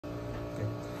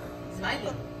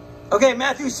Okay,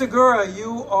 Matthew Segura,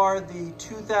 you are the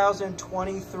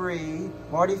 2023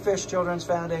 Mardy Fish Children's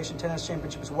Foundation Tennis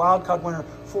Championships Wild Card winner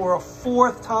for a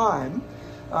 4th time.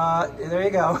 There you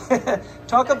go.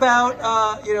 Talk about,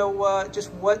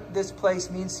 just what this place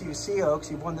means to you, Sea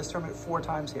Oaks. You've won this tournament 4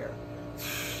 times here.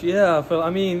 Yeah, for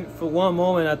one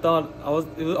moment I thought I was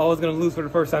going to lose for the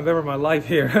first time ever in my life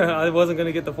here. I wasn't going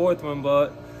to get the 4th one,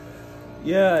 but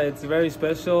yeah, it's very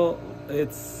special.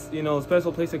 It's, a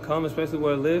special place to come, especially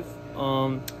where I live.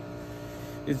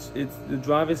 It's the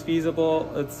drive is feasible.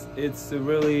 It's a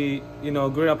really,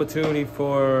 great opportunity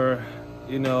for,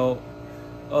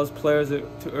 us players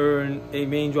to earn a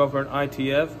main draw for an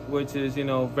ITF, which is,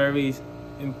 very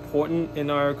important in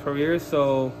our careers.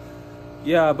 So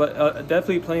yeah, but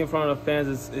definitely playing in front of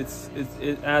fans it's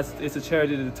a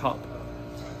charity to the top.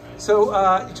 So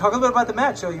you talk a little bit about the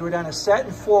match. So you were down a set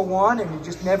in 4-1 and you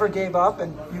just never gave up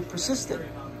and you persisted.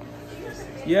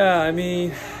 Yeah, I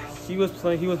mean, he was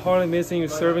hardly missing. He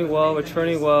was serving well,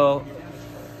 returning well.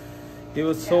 It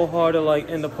was so hard to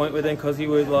end the point with him because he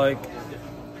would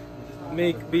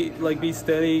be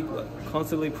steady,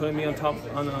 constantly putting me on top,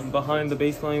 behind the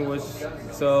baseline,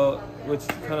 which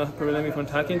kind of prevented me from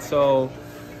attacking. So,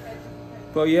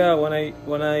 but yeah, when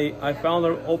I found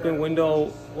an open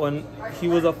window when he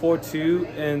was up 4-2,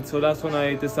 and so that's when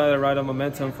I decided to ride on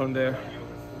momentum from there.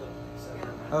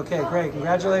 Okay, great.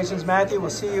 Congratulations, Matthew. We'll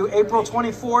see you April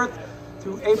 24th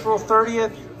through April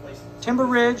 30th, Timber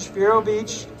Ridge, Vero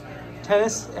Beach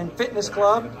Tennis and Fitness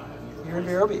Club here in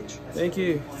Vero Beach. Thank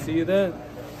you. See you then.